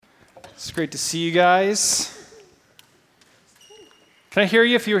It's great to see you guys. Can I hear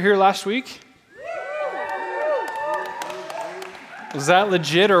you if you were here last week? Was that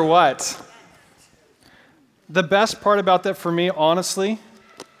legit or what? The best part about that for me, honestly,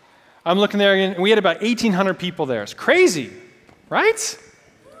 I'm looking there again, and we had about 1,800 people there. It's crazy, right?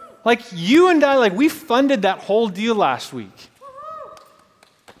 Like you and I, we funded that whole deal last week.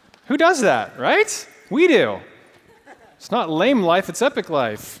 Who does that, right? We do. It's not lame life, it's epic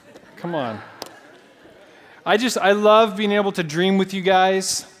life. Come on. I love being able to dream with you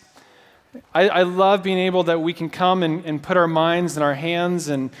guys. I love being able that we can come and put our minds in our hands.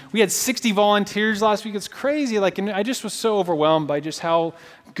 And we had 60 volunteers last week. It's crazy. And I just was so overwhelmed by just how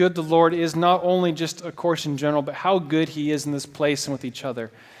good the Lord is, not only just a course in general, but how good He is in this place and with each other.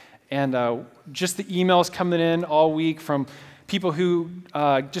 And just the emails coming in all week from people who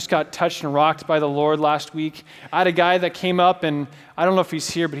just got touched and rocked by the Lord last week. I had a guy that came up, and I don't know if he's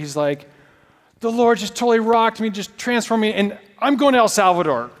here, but he's like, the Lord just totally rocked me, just transformed me, and I'm going to El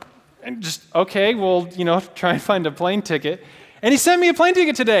Salvador. And just, okay, well, try and find a plane ticket. And he sent me a plane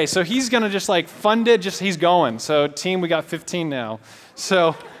ticket today, so he's going to just fund it, he's going. So team, we got 15 now.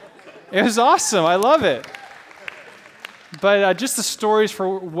 So it was awesome. I love it. But just the stories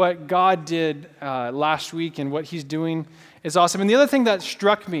for what God did last week and what He's doing is awesome. And the other thing that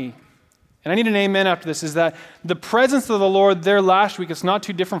struck me, and I need an amen after this, is that the presence of the Lord there last week is not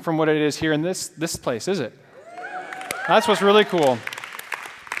too different from what it is here in this place, is it? That's what's really cool,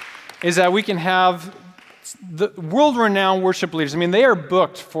 is that we can have the world-renowned worship leaders. I mean, they are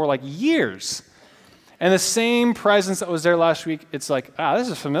booked for years. And the same presence that was there last week, it's this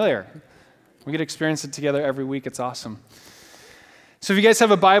is familiar. We get to experience it together every week. It's awesome. So if you guys have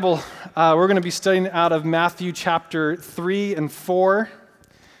a Bible, we're going to be studying out of Matthew chapter 3 and 4.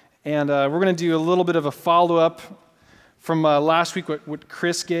 And we're going to do a little bit of a follow-up from last week, what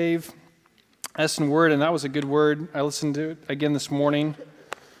Chris gave us in word, and that was a good word. I listened to it again this morning,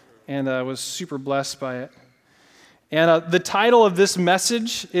 and was super blessed by it. And the title of this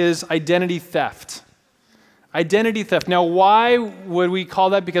message is Identity Theft. Identity theft. Now, why would we call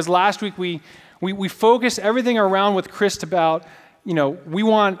that? Because last week we focused everything around with Chris about, we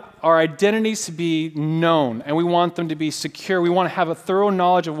want our identities to be known, and we want them to be secure. We want to have a thorough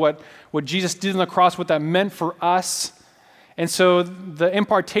knowledge of what Jesus did on the cross, what that meant for us. And so the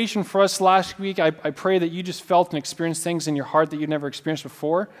impartation for us last week, I pray that you just felt and experienced things in your heart that you'd never experienced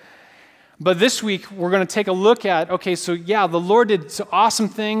before. But this week, we're going to take a look at, the Lord did some awesome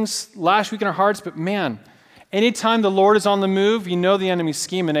things last week in our hearts, but man, anytime the Lord is on the move, the enemy's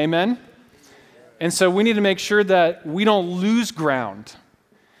scheming, amen? And so we need to make sure that we don't lose ground.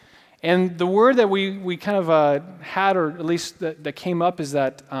 And the word that we kind of had, or at least that came up, is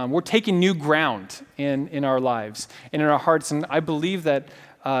that we're taking new ground in our lives and in our hearts. And I believe that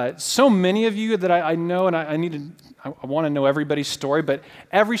so many of you that I know, and I want to know everybody's story, but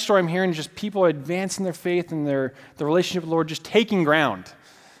every story I'm hearing is just people advancing their faith and their relationship with the Lord, just taking ground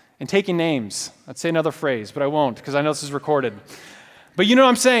and taking names. I'd say another phrase, but I won't because I know this is recorded. But you know what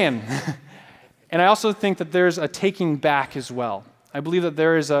I'm saying. And I also think that there's a taking back as well. I believe that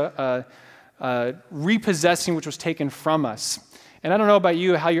there is a repossessing which was taken from us. And I don't know about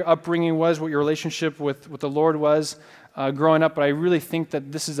you, how your upbringing was, what your relationship with the Lord was growing up, but I really think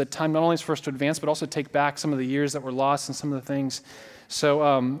that this is a time not only for us to advance, but also take back some of the years that were lost and some of the things. So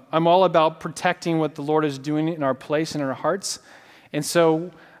I'm all about protecting what the Lord is doing in our place and in our hearts. And so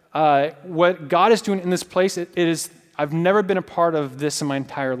what God is doing in this place, I've never been a part of this in my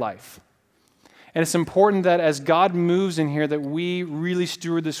entire life. And it's important that as God moves in here that we really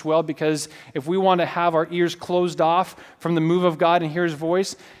steward this well, because if we want to have our ears closed off from the move of God and hear His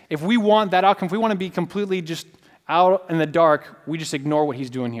voice, if we want that outcome, if we want to be completely just out in the dark, we just ignore what He's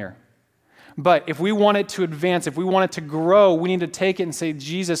doing here. But if we want it to advance, if we want it to grow, we need to take it and say,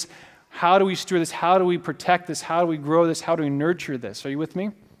 Jesus, how do we steward this? How do we protect this? How do we grow this? How do we nurture this? Are you with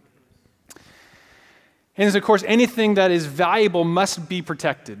me? And of course, anything that is valuable must be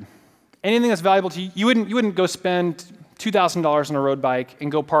protected. Anything that's valuable to you, you wouldn't go spend $2,000 on a road bike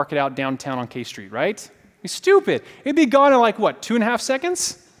and go park it out downtown on K Street, right? It'd be stupid. It'd be gone in 2.5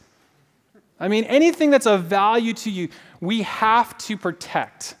 seconds? I mean, anything that's of value to you, we have to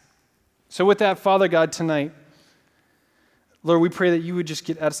protect. So with that, Father God, tonight, Lord, we pray that you would just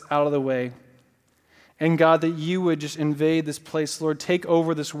get us out of the way. And God, that you would just invade this place, Lord. Take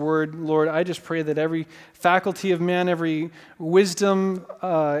over this word, Lord. I just pray that every faculty of man, every wisdom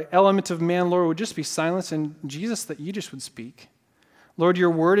element of man, Lord, would just be silenced. And Jesus, that you just would speak. Lord, your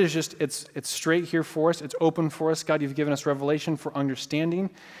word is just, it's straight here for us. It's open for us. God, you've given us revelation for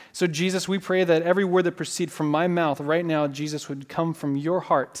understanding. So Jesus, we pray that every word that proceeds from my mouth right now, Jesus, would come from your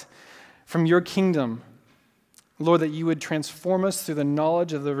heart. from your kingdom. Lord, that you would transform us through the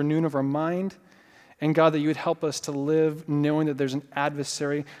knowledge of the renewing of our mind. And God, that you would help us to live knowing that there's an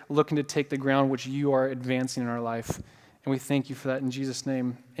adversary looking to take the ground which you are advancing in our life. And we thank you for that in Jesus'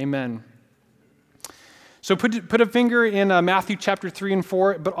 name. Amen. So put a finger in Matthew chapter 3 and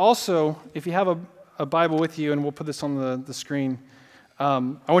 4, but also, if you have a Bible with you, and we'll put this on the screen, I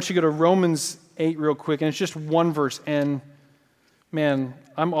want you to go to Romans 8 real quick, and it's just one verse. And man,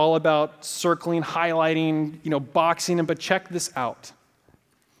 I'm all about circling, highlighting, boxing them, but check this out.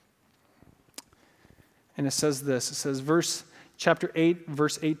 And it says this, chapter 8,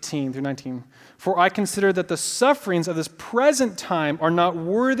 verse 18 through 19. For I consider that the sufferings of this present time are not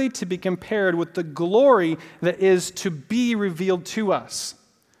worthy to be compared with the glory that is to be revealed to us.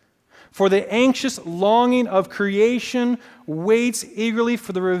 For the anxious longing of creation waits eagerly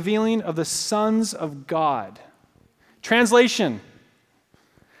for the revealing of the sons of God. Translation: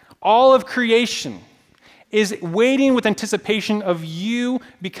 all of creation is waiting with anticipation of you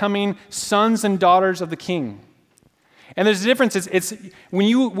becoming sons and daughters of the King. And there's a difference. It's when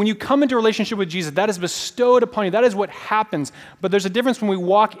you come into a relationship with Jesus, that is bestowed upon you. That is what happens. But there's a difference when we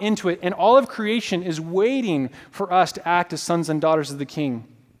walk into it, and all of creation is waiting for us to act as sons and daughters of the King.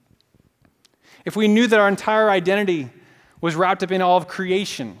 If we knew that our entire identity was wrapped up in all of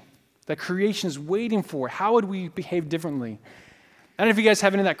creation, that creation is waiting for, how would we behave differently? I don't know if you guys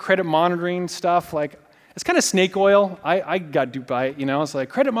have any of that credit monitoring stuff, like, it's kind of snake oil. I got duped by it, It's like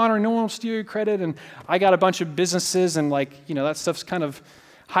credit monitoring, no one will steal your credit. And I got a bunch of businesses and that stuff's kind of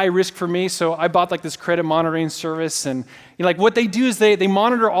high risk for me. So I bought this credit monitoring service. And what they do is they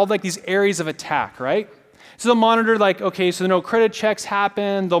monitor all these areas of attack, right? So they'll monitor so no credit checks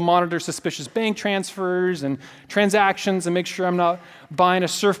happen. They'll monitor suspicious bank transfers and transactions and make sure I'm not buying a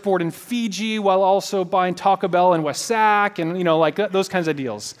surfboard in Fiji while also buying Taco Bell in West Sac and, those kinds of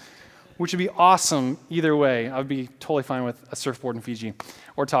deals. Which would be awesome either way. I would be totally fine with a surfboard in Fiji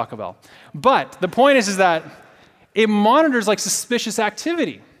or Taco Bell. But the point is that it monitors suspicious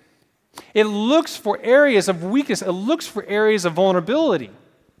activity. It looks for areas of weakness. It looks for areas of vulnerability.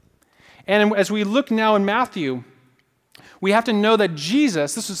 And as we look now in Matthew, we have to know that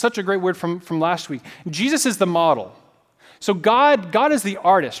Jesus, this is such a great word from last week, Jesus is the model. So God is the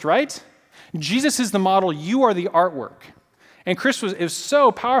artist, right? Jesus is the model. You are the artwork. And Chris is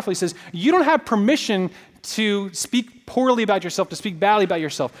so powerful. He says, you don't have permission to speak poorly about yourself, to speak badly about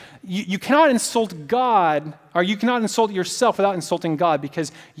yourself. You cannot insult God, or you cannot insult yourself without insulting God,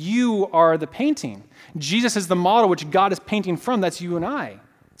 because you are the painting. Jesus is the model which God is painting from. That's you and I.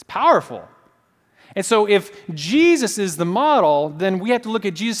 It's powerful. And so if Jesus is the model, then we have to look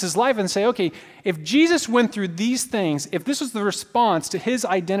at Jesus' life and say, okay, if Jesus went through these things, if this was the response to his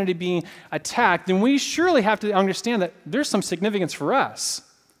identity being attacked, then we surely have to understand that there's some significance for us.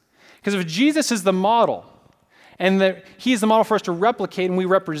 Because if Jesus is the model, and that he is the model for us to replicate and we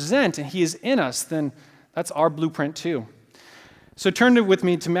represent, and he is in us, then that's our blueprint too. So turn with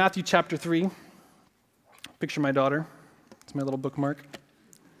me to Matthew chapter 3. Picture my daughter. It's my little bookmark.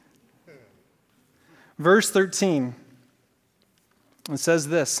 Verse 13, it says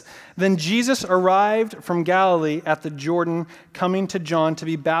this, Then Jesus arrived from Galilee at the Jordan, coming to John to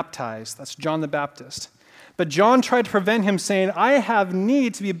be baptized. That's John the Baptist. But John tried to prevent him, saying, I have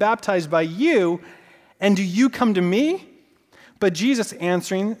need to be baptized by you, and do you come to me? But Jesus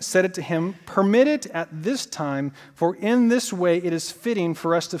answering said it to him, Permit it at this time, for in this way it is fitting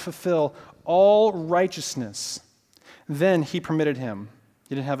for us to fulfill all righteousness. Then he permitted him.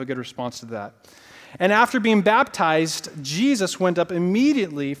 He didn't have a good response to that. And after being baptized, Jesus went up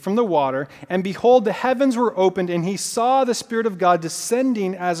immediately from the water, and behold, the heavens were opened, and he saw the Spirit of God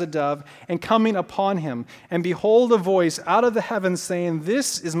descending as a dove and coming upon him. And behold, a voice out of the heavens saying,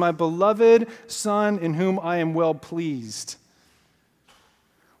 This is my beloved Son, in whom I am well pleased.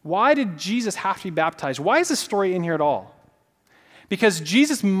 Why did Jesus have to be baptized? Why is this story in here at all? Because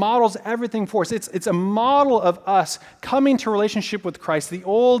Jesus models everything for us. It's a model of us coming to relationship with Christ, the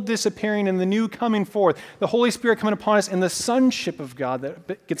old disappearing and the new coming forth, the Holy Spirit coming upon us, and the sonship of God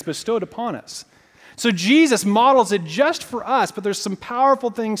that gets bestowed upon us. So Jesus models it just for us, but there's some powerful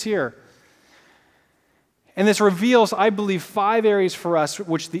things here. And this reveals, I believe, 5 areas for us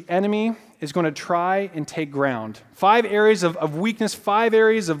which the enemy is going to try and take ground. 5 areas of weakness, 5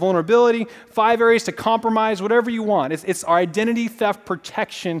 areas of vulnerability, 5 areas to compromise, whatever you want. It's our identity theft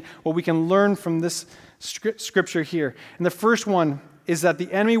protection, what we can learn from this scripture here. And the first one is that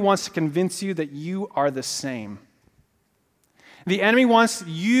the enemy wants to convince you that you are the same. The enemy wants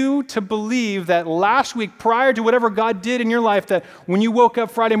you to believe that last week, prior to whatever God did in your life, that when you woke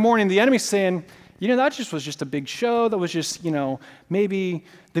up Friday morning, the enemy's saying, that just was just a big show. That was just, maybe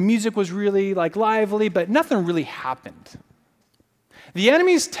the music was really like lively, but nothing really happened. The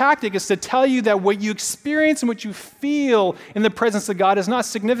enemy's tactic is to tell you that what you experience and what you feel in the presence of God is not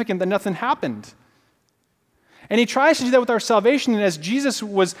significant, that nothing happened. And he tries to do that with our salvation. And as Jesus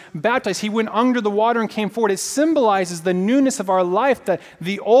was baptized, he went under the water and came forward. It symbolizes the newness of our life, that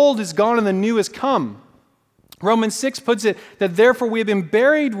the old is gone and the new has come. Romans 6 puts it that therefore we have been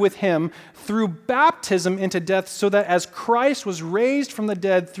buried with him through baptism into death, so that as Christ was raised from the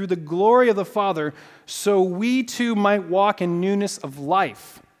dead through the glory of the Father, so we too might walk in newness of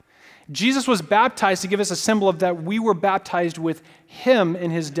life. Jesus was baptized to give us a symbol of that we were baptized with him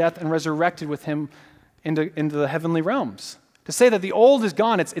in his death and resurrected with him into the heavenly realms. To say that the old is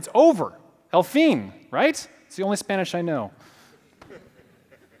gone, it's over. El fin, right? It's the only Spanish I know.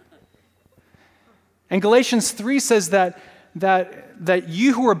 And Galatians 3 says that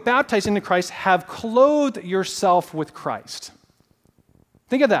you who are baptized into Christ have clothed yourself with Christ.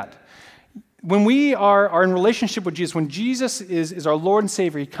 Think of that. When we are in relationship with Jesus, when Jesus is our Lord and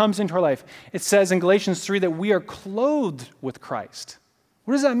Savior, he comes into our life, it says in Galatians 3 that we are clothed with Christ.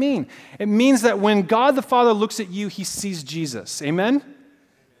 What does that mean? It means that when God the Father looks at you, he sees Jesus. Amen?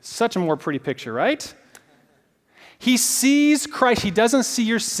 Such a more pretty picture, right? He sees Christ. He doesn't see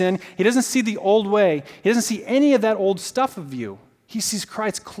your sin. He doesn't see the old way. He doesn't see any of that old stuff of you. He sees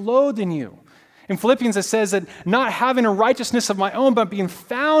Christ clothed in you. In Philippians, it says that not having a righteousness of my own, but being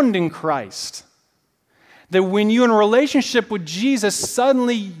found in Christ. That when you're in a relationship with Jesus,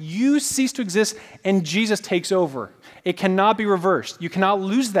 suddenly you cease to exist and Jesus takes over. It cannot be reversed. You cannot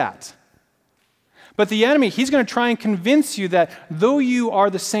lose that. But the enemy, he's going to try and convince you that though you are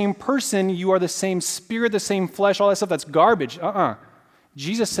the same person, you are the same spirit, the same flesh, all that stuff, that's garbage.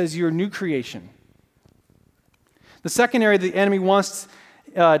 Jesus says you're a new creation. The second area the enemy wants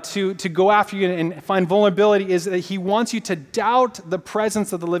to go after you and find vulnerability is that he wants you to doubt the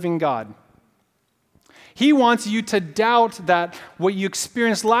presence of the living God. He wants you to doubt that what you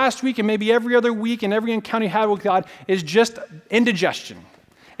experienced last week and maybe every other week and every encounter you had with God is just indigestion.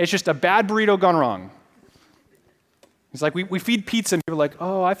 It's just a bad burrito gone wrong. It's like we feed pizza and people are like,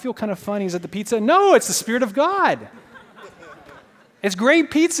 oh, I feel kind of funny. Is it the pizza? No, it's the Spirit of God. It's great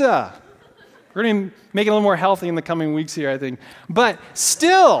pizza. We're going to make it a little more healthy in the coming weeks here, I think. But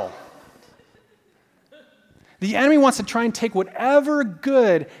still, the enemy wants to try and take whatever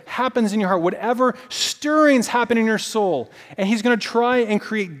good happens in your heart, whatever stirrings happen in your soul, and he's going to try and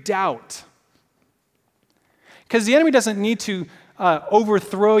create doubt. Because the enemy doesn't need to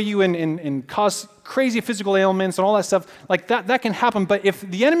overthrow you and cause crazy physical ailments and all that stuff. Like that can happen. But if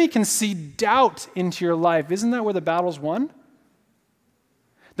the enemy can see doubt into your life, isn't that where the battle's won?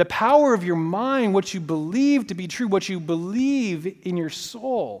 The power of your mind, what you believe to be true, what you believe in your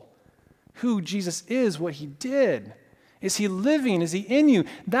soul, who Jesus is, what he did. Is he living? Is he in you?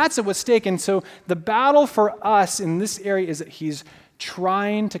 That's at what's stake. And so the battle for us in this area is that he's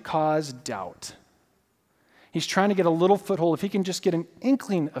trying to cause doubt. He's trying to get a little foothold. If he can just get an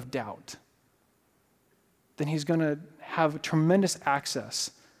inkling of doubt, then he's going to have tremendous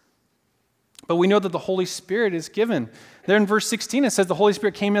access. But we know that the Holy Spirit is given. There in verse 16, it says the Holy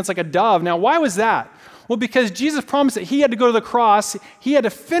Spirit came in, it's like a dove. Now, why was that? Well, because Jesus promised that he had to go to the cross. He had to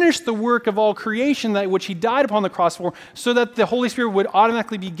finish the work of all creation, that which he died upon the cross for, so that the Holy Spirit would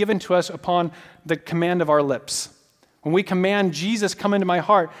automatically be given to us upon the command of our lips. When we command Jesus, come into my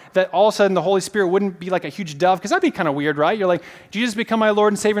heart, that all of a sudden the Holy Spirit wouldn't be like a huge dove, because that'd be kind of weird, right? You're like, Jesus, become my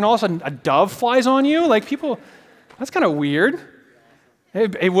Lord and Savior, and all of a sudden a dove flies on you? Like people, that's kind of weird.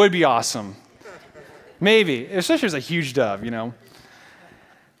 It would be awesome. Maybe, especially if it's a huge dove,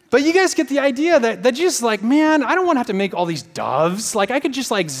 But you guys get the idea that Jesus like, man, I don't want to have to make all these doves. Like I could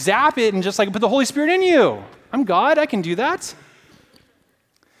just like zap it and just like put the Holy Spirit in you. I'm God, I can do that.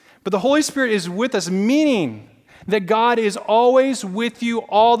 But the Holy Spirit is with us, meaning that God is always with you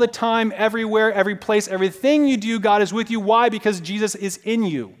all the time, everywhere, every place, everything you do, God is with you. Why? Because Jesus is in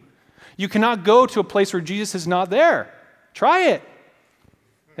you. You cannot go to a place where Jesus is not there. Try it.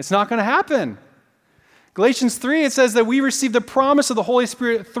 It's not going to happen. Galatians 3, it says that we receive the promise of the Holy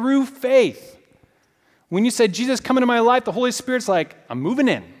Spirit through faith. When you said, Jesus, come into my life, the Holy Spirit's like, I'm moving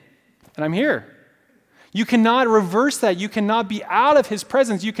in, and I'm here. You cannot reverse that. You cannot be out of his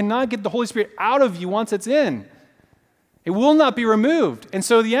presence. You cannot get the Holy Spirit out of you once it's in. It will not be removed. And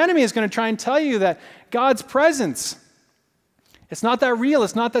so the enemy is going to try and tell you that God's presence, it's not that real.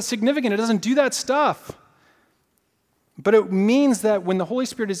 It's not that significant. It doesn't do that stuff. But it means that when the Holy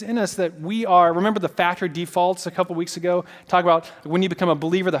Spirit is in us, that we are, remember the factory defaults a couple weeks ago? Talk about when you become a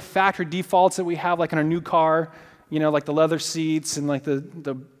believer, the factory defaults that we have, like in a new car. like the leather seats and like the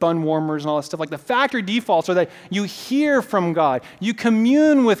bun warmers and all that stuff. Like the factory defaults are that you hear from God, you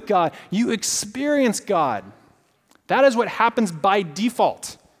commune with God, you experience God. That is what happens by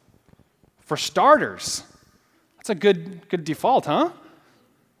default. For starters, that's a good default, huh?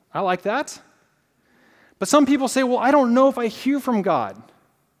 I like that. But some people say, well, I don't know if I hear from God.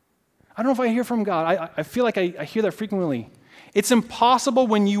 I don't know if I hear from God. I feel like I hear that frequently. It's impossible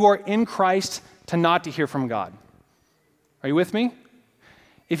when you are in Christ to not to hear from God. Are you with me?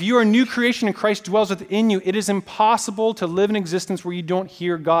 If you are a new creation and Christ dwells within you, it is impossible to live an existence where you don't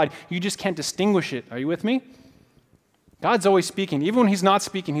hear God. You just can't distinguish it. Are you with me? God's always speaking. Even when he's not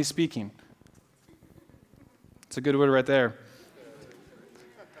speaking, he's speaking. It's a good word right there.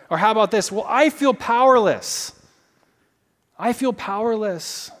 Or how about this? Well, I feel powerless. I feel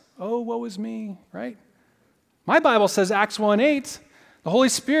powerless. Oh, woe is me, right? My Bible says, Acts 1:8, the Holy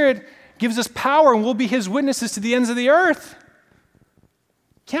Spirit gives us power and we'll be his witnesses to the ends of the earth.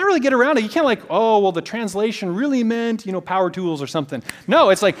 Can't really get around it. You can't the translation really meant, power tools or something. No,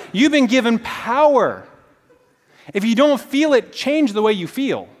 it's like you've been given power. If you don't feel it, change the way you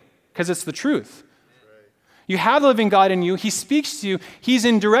feel, because it's the truth. You have the living God in you. He speaks to you. He's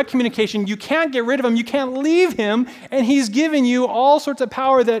in direct communication. You can't get rid of him. You can't leave him. And he's given you all sorts of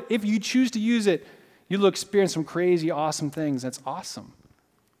power that if you choose to use it, you'll experience some crazy, awesome things. That's awesome.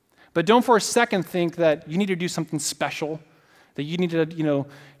 But don't for a second think that you need to do something special, that you need to,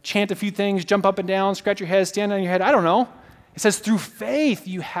 chant a few things, jump up and down, scratch your head, stand on your head. I don't know. It says through faith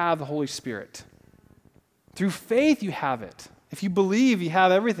you have the Holy Spirit. Through faith you have it. If you believe, you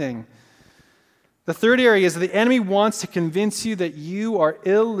have everything. The third area is that the enemy wants to convince you that you are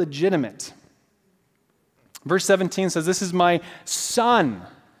illegitimate. Verse 17 says, this is my son.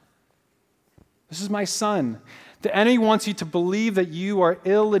 This is my son. The enemy wants you to believe that you are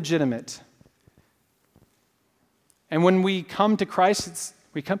illegitimate. And when we come to Christ,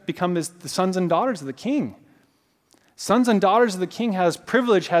 we become the sons and daughters of the King. Sons and daughters of the King has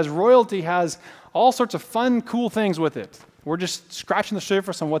privilege, has royalty, has all sorts of fun, cool things with it. We're just scratching the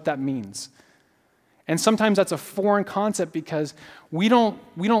surface on what that means. And sometimes that's a foreign concept because we don't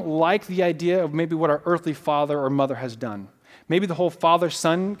like the idea of maybe what our earthly father or mother has done. Maybe the whole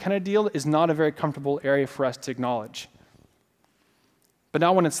father-son kind of deal is not a very comfortable area for us to acknowledge. But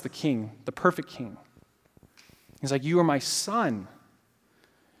not when it's the King, the perfect King. He's like, you are my son.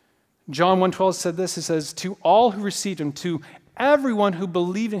 John 1:12 said this, it says, to all who received him, to everyone who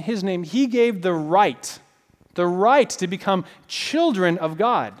believed in his name, he gave the right to become children of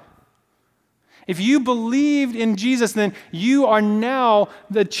God. If you believed in Jesus, then you are now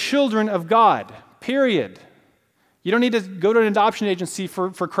the children of God, period. You don't need to go to an adoption agency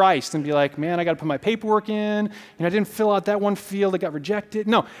for Christ and be like, man, I got to put my paperwork in. I didn't fill out that one field. I got rejected.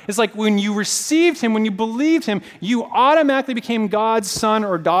 No, it's like when you received him, when you believed him, you automatically became God's son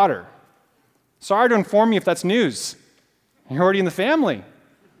or daughter. Sorry to inform you if that's news. You're already in the family.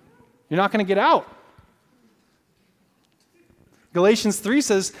 You're not going to get out. Galatians 3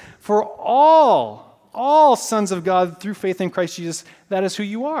 says, for all sons of God through faith in Christ Jesus, that is who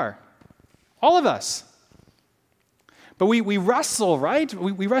you are. All of us. But we wrestle, right?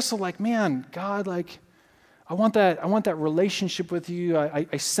 We wrestle like, man, God, I want that relationship with you.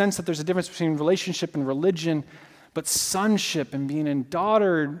 I sense that there's a difference between relationship and religion, but sonship and being in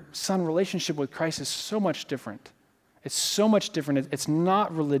daughter-son relationship with Christ is so much different. It's so much different. It's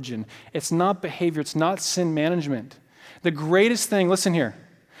not religion. It's not behavior. It's not sin management. The greatest thing, listen here,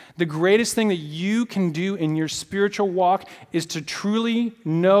 the greatest thing that you can do in your spiritual walk is to truly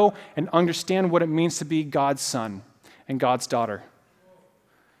know and understand what it means to be God's son and God's daughter.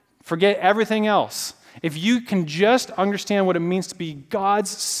 Forget everything else. If you can just understand what it means to be God's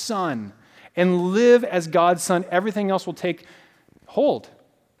son and live as God's son, everything else will take hold.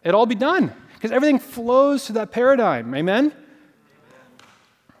 It'll all be done because everything flows to that paradigm. Amen?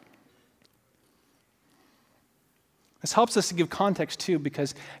 This helps us to give context too,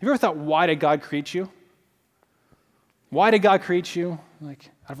 because have you ever thought, why did God create you? Why did God create you? Out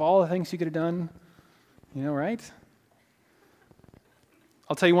of all the things he could have done, right?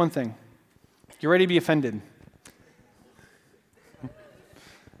 I'll tell you one thing. You're ready to be offended.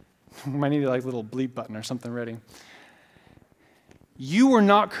 We might need a little bleep button or something ready. You were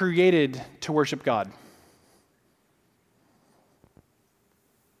not created to worship God.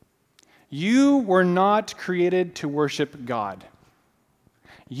 You were not created to worship God.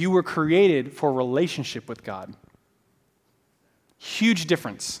 You were created for a relationship with God. Huge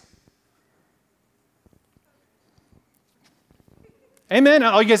difference. Amen?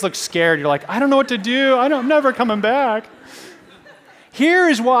 Oh, you guys look scared. You're like, I don't know what to do. I'm never coming back. Here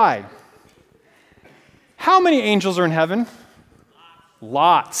is why. How many angels are in heaven?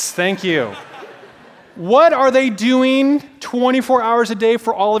 Lots. Thank you. What are they doing 24 hours a day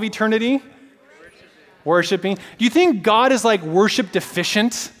for all of eternity? Worshiping. Do you think God is like worship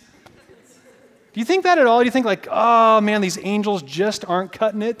deficient? Do you think that at all? Do you think like, oh man, these angels just aren't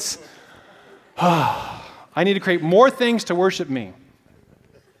cutting it? I need to create more things to worship me.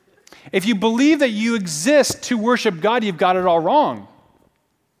 If you believe that you exist to worship God, you've got it all wrong.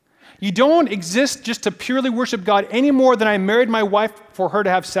 You don't exist just to purely worship God any more than I married my wife for her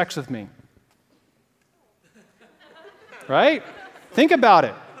to have sex with me. Right? Think about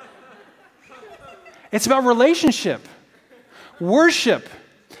it. It's about relationship. Worship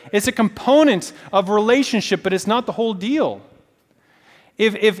is a component of relationship, but it's not the whole deal.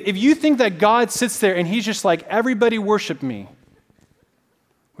 If you think that God sits there and he's just like, everybody worship me,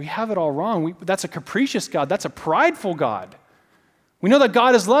 we have it all wrong. That's a capricious God. That's a prideful God. We know that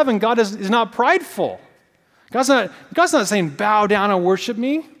God is love and God is not prideful. God's not saying, bow down and worship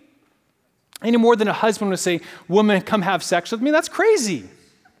me, any more than a husband would say, woman, come have sex with me. That's crazy.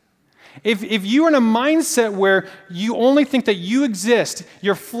 If you're in a mindset where you only think that you exist,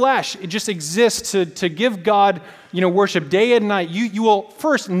 your flesh, it just exists to give God, worship day and night, you will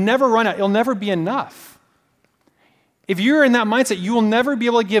first never run out. It'll never be enough. If you're in that mindset, you will never be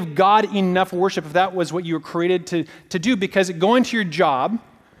able to give God enough worship if that was what you were created to do, because going to your job,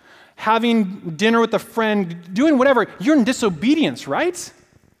 having dinner with a friend, doing whatever, you're in disobedience, right?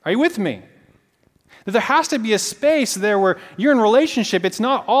 Are you with me? There has to be a space there where you're in relationship. It's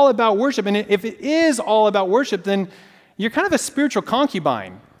not all about worship. And if it is all about worship, then you're kind of a spiritual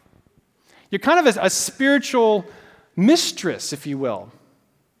concubine. You're kind of a spiritual mistress, if you will.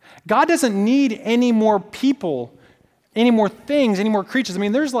 God doesn't need any more people, any more things, any more creatures. I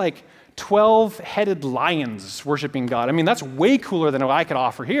mean, there's like 12-headed lions worshiping God. I mean, that's way cooler than what I could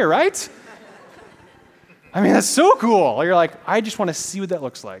offer here, right? I mean, that's so cool. You're like, I just want to see what that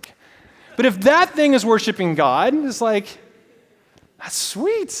looks like. But if that thing is worshiping God, it's like, that's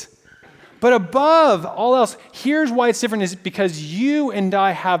sweet. But above all else, here's why it's different, is because you and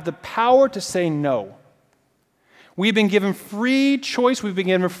I have the power to say no. We've been given free choice, we've been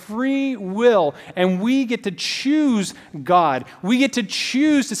given free will, and we get to choose God. We get to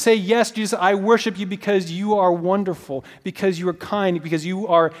choose to say, yes, Jesus, I worship you because you are wonderful, because you are kind, because you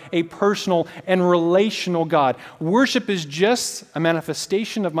are a personal and relational God. Worship is just a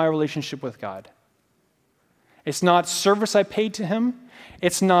manifestation of my relationship with God. It's not service I paid to him.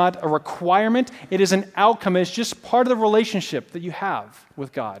 It's not a requirement. It is an outcome. It's just part of the relationship that you have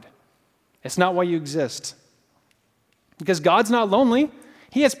with God. It's not why you exist. Because God's not lonely.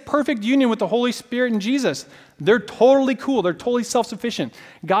 He has perfect union with the Holy Spirit and Jesus. They're totally cool. They're totally self-sufficient.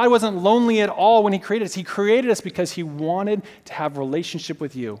 God wasn't lonely at all when he created us. He created us because he wanted to have relationship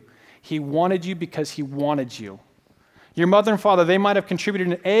with you. He wanted you because he wanted you. Your mother and father, they might have contributed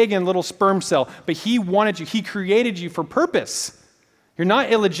an egg and a little sperm cell, but he wanted you. He created you for purpose. You're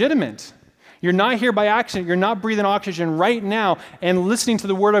not illegitimate. You're not here by accident. You're not breathing oxygen right now and listening to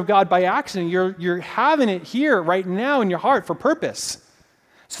the Word of God by accident. You're having it here right now in your heart for purpose,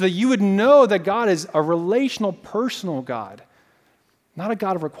 so that you would know that God is a relational, personal God, not a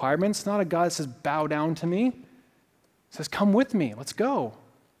God of requirements, not a God that says, bow down to me. He says, come with me. Let's go.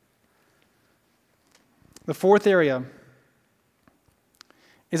 The fourth area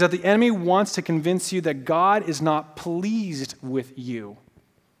is that the enemy wants to convince you that God is not pleased with you.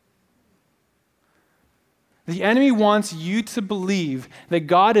 The enemy wants you to believe that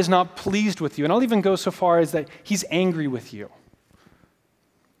God is not pleased with you. And I'll even go so far as that he's angry with you.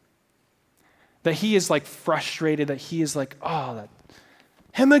 That he is like frustrated, that he is like,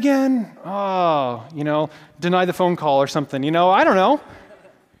 him again? Deny the phone call or something. I don't know.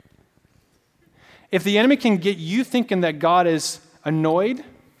 If the enemy can get you thinking that God is annoyed,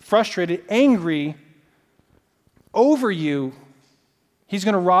 frustrated, angry over you, he's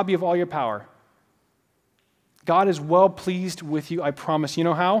going to rob you of all your power. God is well pleased with you, I promise. You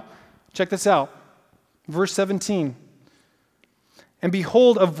know how? Check this out. Verse 17. And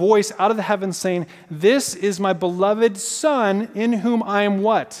behold, a voice out of the heavens saying, this is my beloved Son, in whom I am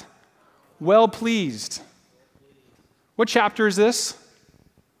what? Well pleased. What chapter is this?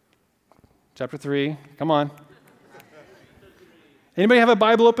 Chapter 3. Come on. Anybody have a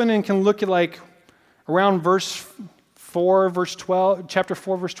Bible open and can look at around verse 4, verse 12, chapter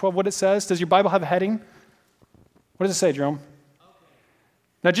 4, verse 12, what it says? Does your Bible have a heading? What does it say, Jerome? Okay.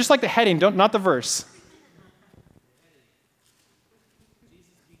 Now, just like the heading, not the verse. Jesus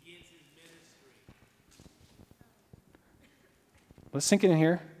begins his ministry. Let's sink it in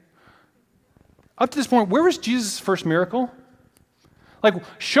here. Up to this point, where was Jesus' first miracle? Like,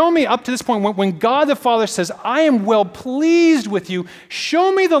 show me up to this point when God the Father says, I am well pleased with you.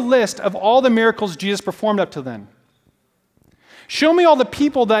 Show me the list of all the miracles Jesus performed up to then. Show me all the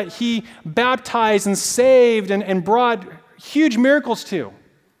people that he baptized and saved and brought huge miracles to.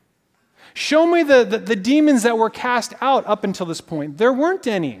 Show me the demons that were cast out up until this point. There weren't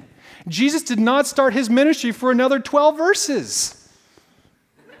any. Jesus did not start his ministry for another 12 verses.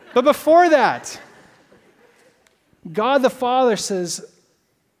 But before that, God the Father says,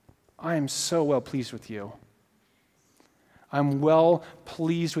 I am so well pleased with you. I'm well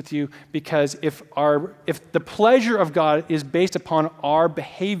pleased with you because if the pleasure of God is based upon our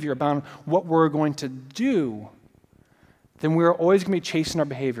behavior, upon what we're going to do, then we're always going to be chasing our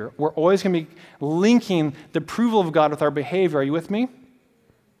behavior. We're always going to be linking the approval of God with our behavior. Are you with me?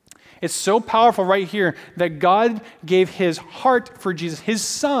 It's so powerful right here that God gave his heart for Jesus, his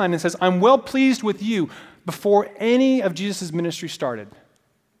son, and says, I'm well pleased with you before any of Jesus' ministry started.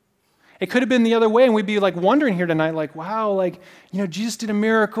 It could have been the other way, and we'd be like wondering here tonight, like, wow, like, Jesus did a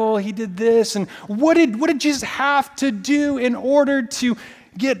miracle, he did this, and what did Jesus have to do in order to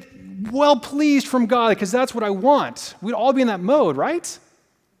get well pleased from God? Because that's what I want. We'd all be in that mode, right?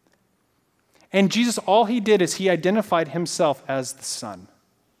 And Jesus, all he did is he identified himself as the Son,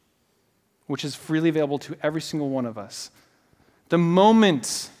 which is freely available to every single one of us. The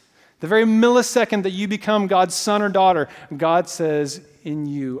moment, the very millisecond that you become God's son or daughter, God says, in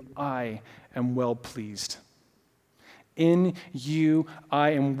you, I am well pleased. In you,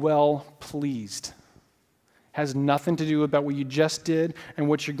 I am well pleased. Has nothing to do about what you just did and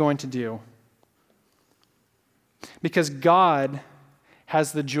what you're going to do. Because God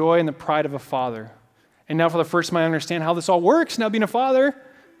has the joy and the pride of a father. And now for the first time I understand how this all works, now being a father.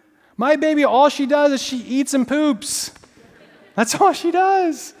 My baby, all she does is she eats and poops. That's all she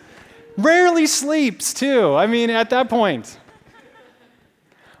does. Rarely sleeps, too. I mean, at that point.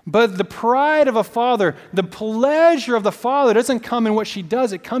 But the pride of a father, the pleasure of the father doesn't come in what she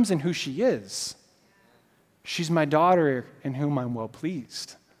does, it comes in who she is. She's my daughter in whom I'm well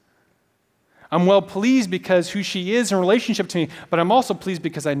pleased. I'm well pleased because who she is in relationship to me, but I'm also pleased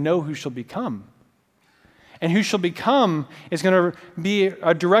because I know who she'll become. And who she'll become is going to be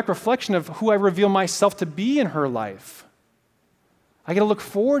a direct reflection of who I reveal myself to be in her life. I get to look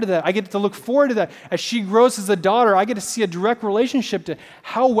forward to that. I get to look forward to that. As she grows as a daughter, I get to see a direct relationship to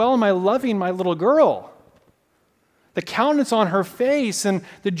how well am I loving my little girl. The countenance on her face and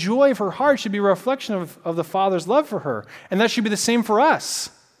the joy of her heart should be a reflection of the Father's love for her. And that should be the same for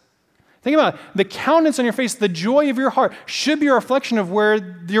us. Think about it. The countenance on your face, the joy of your heart should be a reflection of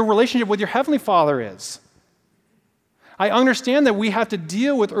where your relationship with your Heavenly Father is. I understand that we have to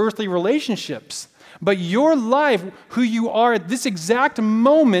deal with earthly relationships. But your life, who you are at this exact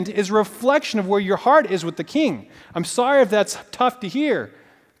moment, is a reflection of where your heart is with the King. I'm sorry if that's tough to hear,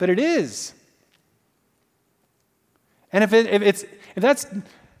 but it is. And if that's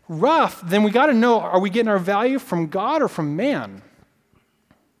rough, then we got to know, are we getting our value from God or from man?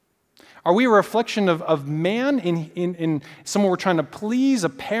 Are we a reflection of man in someone we're trying to please, a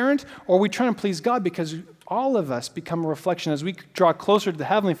parent, or are we trying to please God? Because all of us become a reflection. As we draw closer to the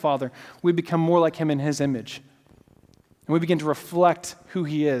Heavenly Father, we become more like him in his image. And we begin to reflect who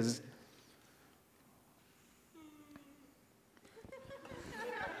he is.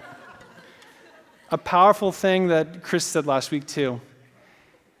 A powerful thing that Chris said last week too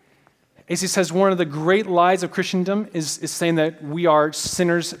is he says one of the great lies of Christendom is saying that we are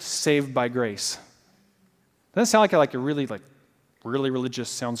sinners saved by grace. Doesn't sound like a really religious,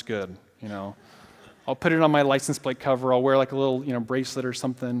 sounds good, I'll put it on my license plate cover. I'll wear like a little, bracelet or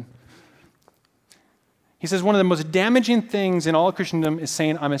something. He says one of the most damaging things in all of Christendom is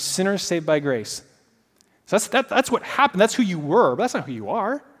saying I'm a sinner saved by grace. So that's what happened. That's who you were, but that's not who you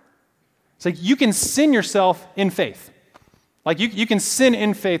are. It's like you can sin yourself in faith. Like you can sin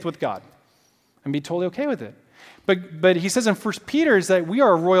in faith with God and be totally okay with it. But he says in 1 Peter is that we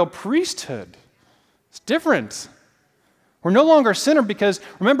are a royal priesthood. It's different. We're no longer a sinner because,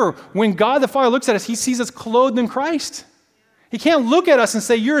 remember, when God the Father looks at us, he sees us clothed in Christ. He can't look at us and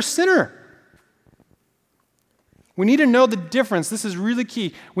say, you're a sinner. We need to know the difference. This is really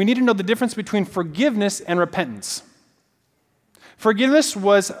key. We need to know the difference between forgiveness and repentance. Forgiveness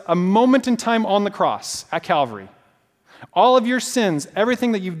was a moment in time on the cross at Calvary. All of your sins,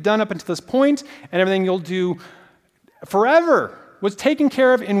 everything that you've done up until this point, and everything you'll do forever was taken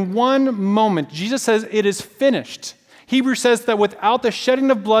care of in one moment. Jesus says it is finished. Hebrews says that without the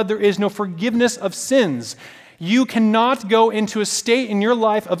shedding of blood, there is no forgiveness of sins. You cannot go into a state in your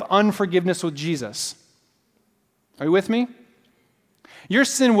life of unforgiveness with Jesus. Are you with me? Your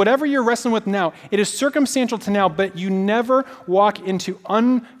sin, whatever you're wrestling with now, it is circumstantial to now, but you never walk into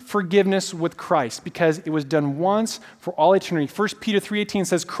unforgiveness with Christ because it was done once for all eternity. 1 Peter 3:18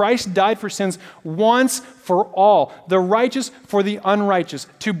 says, Christ died for sins once for all, the righteous for the unrighteous,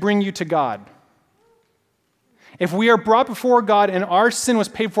 to bring you to God. If we are brought before God and our sin was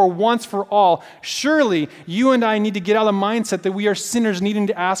paid for once for all, surely you and I need to get out of the mindset that we are sinners needing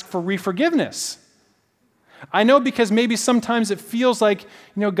to ask for forgiveness. I know because maybe sometimes it feels like,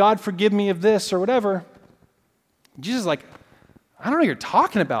 God forgive me of this or whatever. Jesus is like, I don't know what you're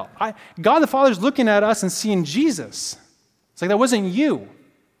talking about. God the Father's looking at us and seeing Jesus. It's like, that wasn't you.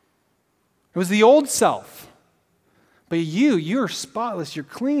 It was the old self. But you're spotless, you're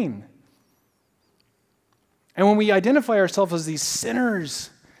clean. And when we identify ourselves as these sinners,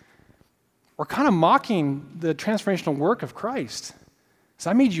 we're kind of mocking the transformational work of Christ.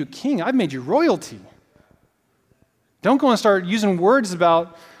 So I made you king, I've made you royalty. Don't go and start using words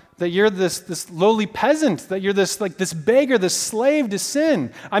about that you're this lowly peasant, that you're this beggar, this slave to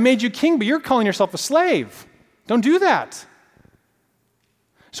sin. I made you king, but you're calling yourself a slave. Don't do that.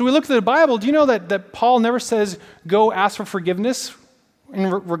 So we look at the Bible. Do you know that Paul never says, go ask for forgiveness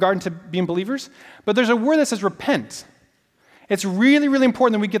in regard to being believers? But there's a word that says repent. It's really, really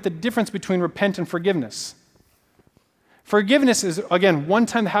important that we get the difference between repent and forgiveness. Forgiveness is, again, one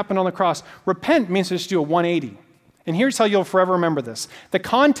time that happened on the cross. Repent means to just do a 180. And here's how you'll forever remember this. The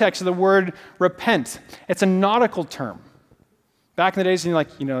context of the word repent, it's a nautical term. Back in the days,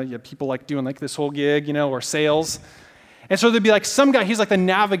 people like doing like this whole gig, or sales. And so there'd be like some guy, he's like the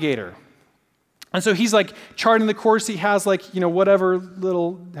navigator. And so he's like charting the course. He has like, whatever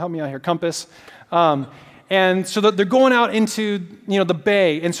little, help me out here, compass. And so they're going out into, the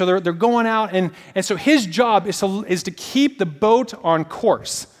bay. And so they're going out. And so his job is to keep the boat on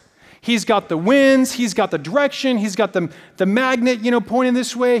course. He's got the winds, he's got the direction, he's got the magnet, pointing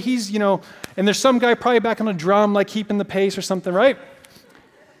this way. He's, and there's some guy probably back on a drum, like keeping the pace or something, right?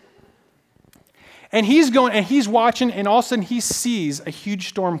 And he's going, and he's watching, and all of a sudden he sees a huge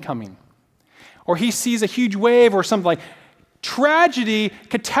storm coming. Or he sees a huge wave or something like tragedy,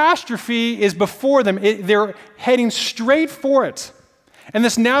 catastrophe is before them. They're heading straight for it. And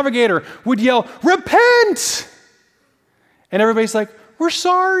this navigator would yell, repent! And everybody's like, we're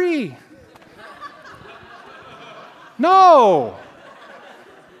sorry. No.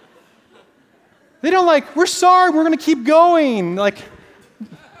 They don't we're sorry, we're going to keep going.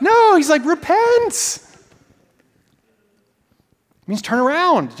 No, he's like, repent. It means turn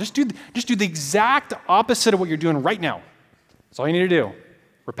around. Just do the exact opposite of what you're doing right now. That's all you need to do.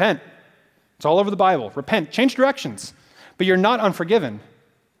 Repent. It's all over the Bible. Repent. Change directions. But you're not unforgiven.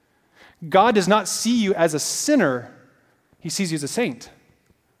 God does not see you as a sinner. He sees you as a saint.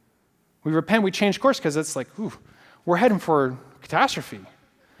 We repent, we change course because it's like, we're heading for catastrophe.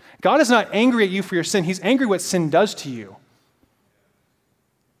 God is not angry at you for your sin. He's angry what sin does to you.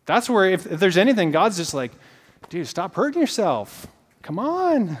 That's where, if there's anything, God's just like, dude, stop hurting yourself. Come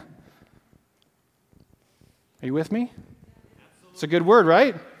on. Are you with me? It's a good word,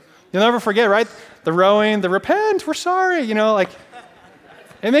 right? You'll never forget, right? The rowing, the repent, we're sorry.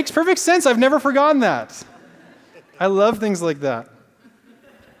 It makes perfect sense. I've never forgotten that. I love things like that.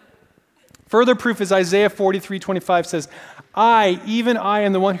 Further proof is Isaiah 43:25 says, even I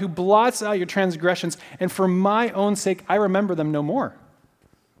am the one who blots out your transgressions, and for my own sake I remember them no more.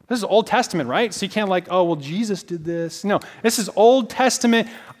 This is Old Testament, right? So you can't Jesus did this. No, this is Old Testament.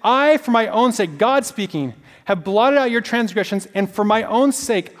 I, for my own sake, God speaking, have blotted out your transgressions, and for my own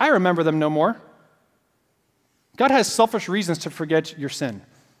sake I remember them no more. God has selfish reasons to forget your sin.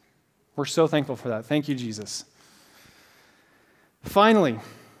 We're so thankful for that. Thank you, Jesus. Finally,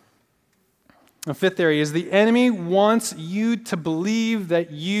 the fifth area is the enemy wants you to believe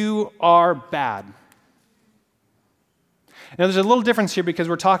that you are bad. Now, there's a little difference here because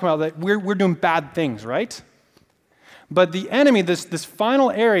we're talking about that we're doing bad things, right? But the enemy, this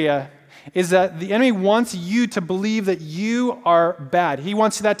final area, is that the enemy wants you to believe that you are bad. He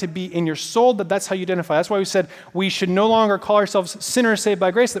wants that to be in your soul, that that's how you identify. That's why we said we should no longer call ourselves sinners saved by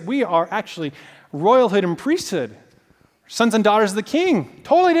grace, that we are actually royalhood and priesthood. Sons and daughters of the King,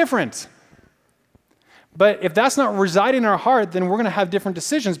 totally different. But if that's not residing in our heart, then we're going to have different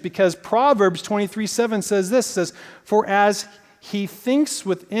decisions because Proverbs 23:7 says, for as he thinks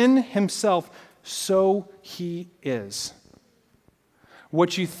within himself, so he is.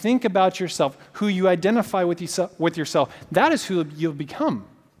 What you think about yourself, who you identify with yourself, that is who you'll become.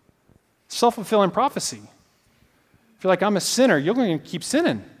 Self-fulfilling prophecy. If you're like, I'm a sinner, you're going to keep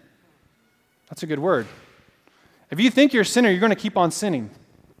sinning. That's a good word. If you think you're a sinner, you're going to keep on sinning.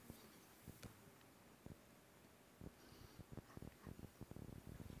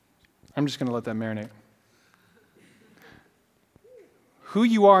 I'm just going to let that marinate. Who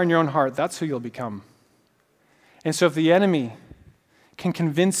you are in your own heart, that's who you'll become. And so if the enemy can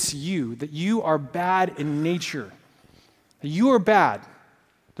convince you that you are bad in nature, that you are bad,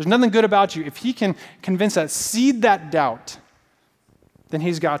 there's nothing good about you, if he can convince that, seed that doubt, then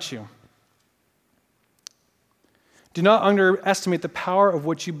he's got you. Do not underestimate the power of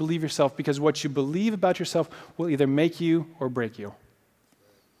what you believe yourself, because what you believe about yourself will either make you or break you.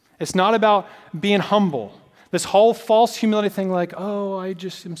 It's not about being humble. This whole false humility thing like, oh, I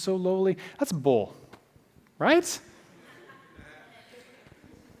just am so lowly, that's bull, right?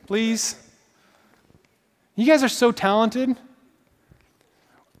 Please. You guys are so talented.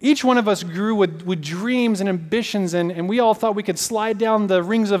 Each one of us grew with dreams and ambitions, and we all thought we could slide down the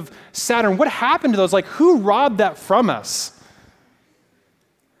rings of Saturn. What happened to those? Like, who robbed that from us?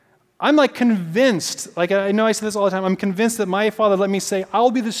 I'm like convinced, like I know I say this all the time, I'm convinced that my Father let me say,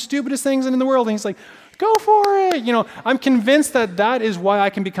 I'll be the stupidest things in the world. And he's like, go for it. I'm convinced that that is why I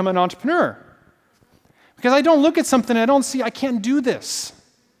can become an entrepreneur. Because I don't look at something and I don't see, I can't do this.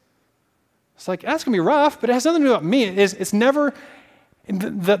 It's like, that's going to be rough, but it has nothing to do with me. It's never...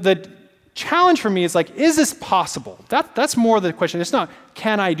 The challenge for me is like, is this possible? That's more the question. It's not,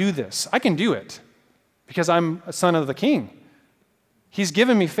 can I do this? I can do it because I'm a son of the King. He's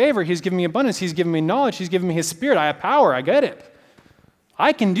given me favor. He's given me abundance. He's given me knowledge. He's given me his spirit. I have power. I get it.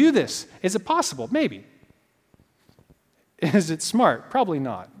 I can do this. Is it possible? Maybe. Is it smart? Probably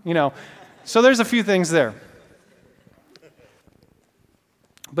not. So there's a few things there.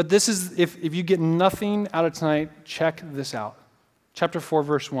 But this is, if you get nothing out of tonight, check this out. Chapter 4,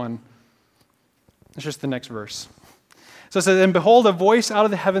 verse 1. It's just the next verse. So it says, and behold, a voice out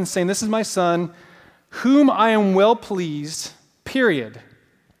of the heavens saying, this is my son, whom I am well pleased, period.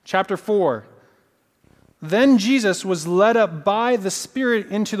 Chapter 4. Then Jesus was led up by the Spirit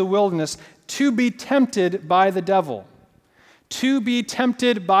into the wilderness to be tempted by the devil. To be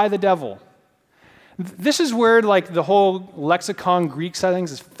tempted by the devil. This is where like the whole lexicon Greek side of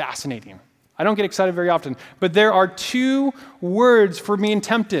things is fascinating. I don't get excited very often, but there are two words for being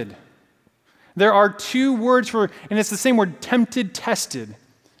tempted. There are two words for, and it's the same word, tempted, tested. And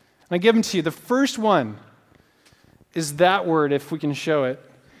I give them to you. The first one is that word, if we can show it.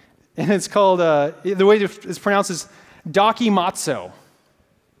 And it's called, the way it's pronounced is dokimazo.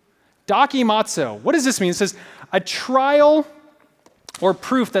 Dokimazo. What does this mean? It says, a trial or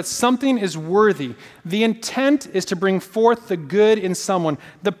proof that something is worthy. The intent is to bring forth the good in someone.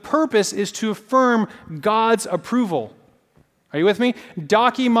 The purpose is to affirm God's approval. Are you with me?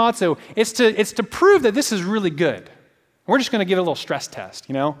 Dokimazo. It's to prove that this is really good. We're just going to give it a little stress test,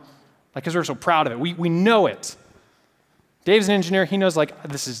 because we're so proud of it. We know it. Dave's an engineer. He knows,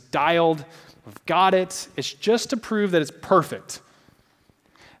 this is dialed. We've got it. It's just to prove that it's perfect.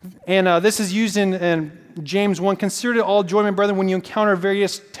 And this is used in James 1. Consider it all joy, my brethren, when you encounter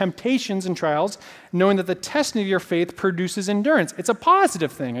various temptations and trials, knowing that the testing of your faith produces endurance. It's a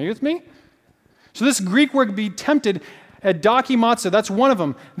positive thing. Are you with me? So this Greek word, be tempted, dokimazo, that's one of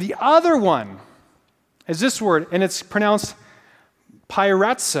them. The other one is this word, and it's pronounced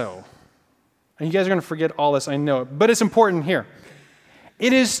pyrazo. And you guys are going to forget all this, I know it, but it's important here.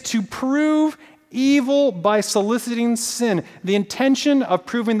 It is to prove evil by soliciting sin, the intention of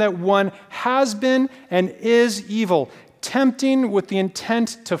proving that one has been and is evil, tempting with the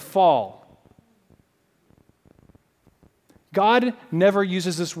intent to fall. God never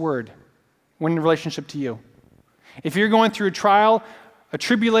uses this word when in relationship to you. If you're going through a trial, a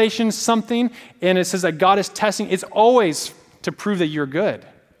tribulation, something, and it says that God is testing, it's always to prove that you're good.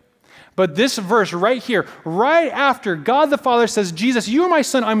 But this verse right here, right after God the Father says, Jesus, you are my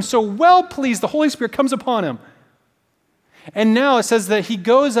son, I'm so well pleased, the Holy Spirit comes upon him. And now it says that he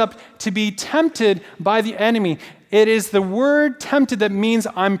goes up to be tempted by the enemy. It is the word tempted that means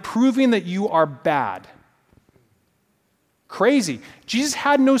I'm proving that you are bad. Crazy. Jesus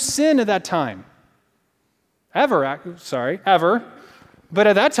had no sin at that time. Ever. But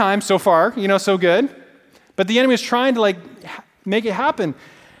at that time, so far, so good. But the enemy is trying to make it happen.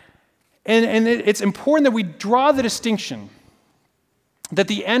 And it's important that we draw the distinction that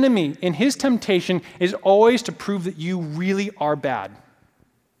the enemy in his temptation is always to prove that you really are bad.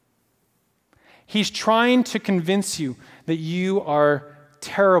 He's trying to convince you that you are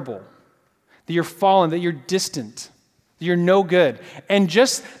terrible, that you're fallen, that you're distant, that you're no good. And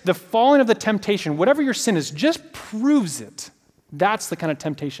just the falling of the temptation, whatever your sin is, just proves it. That's the kind of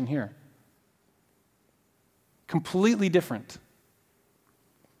temptation here. Completely different.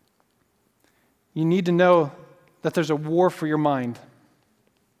 You need to know that there's a war for your mind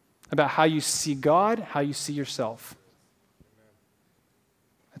about how you see God, how you see yourself.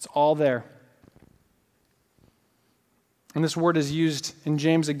 It's all there. And this word is used in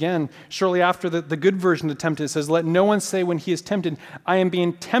James again. Shortly after the good version of tempted, it says, let no one say when he is tempted, I am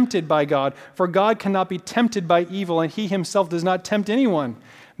being tempted by God. For God cannot be tempted by evil, and he himself does not tempt anyone.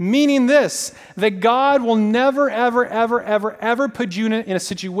 Meaning this, that God will never, ever, ever, ever, ever put you in a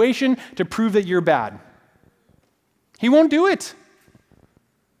situation to prove that you're bad. He won't do it.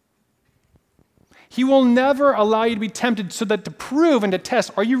 He will never allow you to be tempted so that to prove and to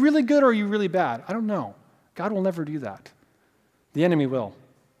test, are you really good or are you really bad? I don't know. God will never do that. The enemy will.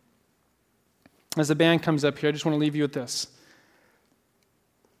 As the band comes up here, I just want to leave you with this.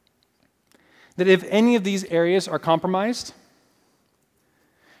 That if any of these areas are compromised,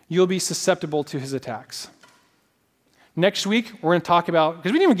 you'll be susceptible to his attacks. Next week, we're going to talk about,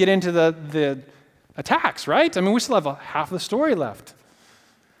 because we didn't even get into the attacks, right? I mean, we still have half the story left.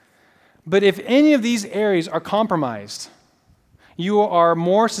 But if any of these areas are compromised, you are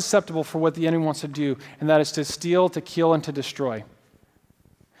more susceptible for what the enemy wants to do, and that is to steal, to kill, and to destroy.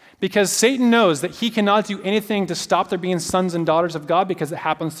 Because Satan knows that he cannot do anything to stop there being sons and daughters of God, because it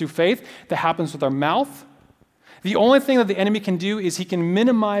happens through faith, that happens with our mouth. The only thing that the enemy can do is he can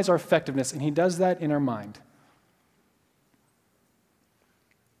minimize our effectiveness, and he does that in our mind.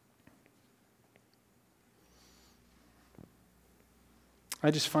 I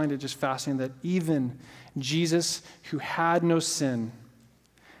just find it just fascinating that even Jesus, who had no sin,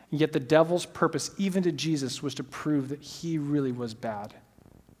 yet the devil's purpose, even to Jesus, was to prove that he really was bad.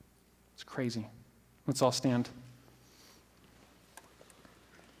 It's crazy. Let's all stand.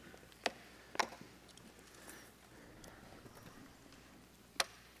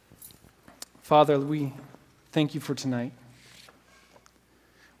 Father, we thank you for tonight.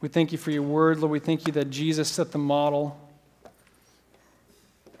 We thank you for your word, Lord. We thank you that Jesus set the model.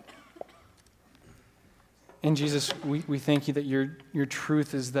 And Jesus, we thank you that your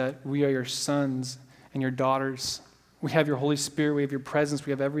truth is that we are your sons and your daughters. We have your Holy Spirit, we have your presence,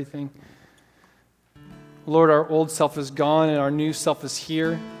 we have everything. Lord, our old self is gone and our new self is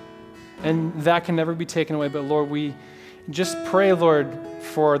here. And that can never be taken away. But Lord, we just pray, Lord,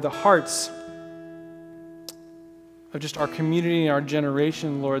 for the hearts of just our community and our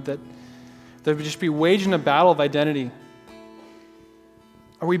generation, Lord, that would just be waging a battle of identity.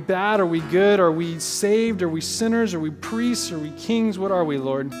 Are we bad? Are we good? Are we saved? Are we sinners? Are we priests? Are we kings? What are we,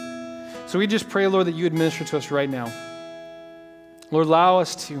 Lord? So we just pray, Lord, that you administer to us right now. Lord, allow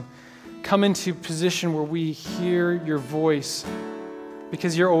us to come into a position where we hear your voice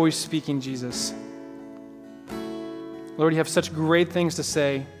because you're always speaking, Jesus. Lord, you have such great things to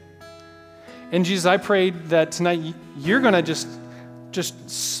say. And Jesus, I pray that tonight you're going to just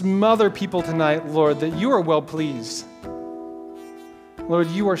smother people tonight, Lord, that you are well pleased. Lord,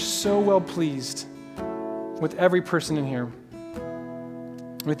 you are so well pleased with every person in here.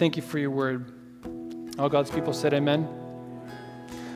 We thank you for your word. All God's people said amen.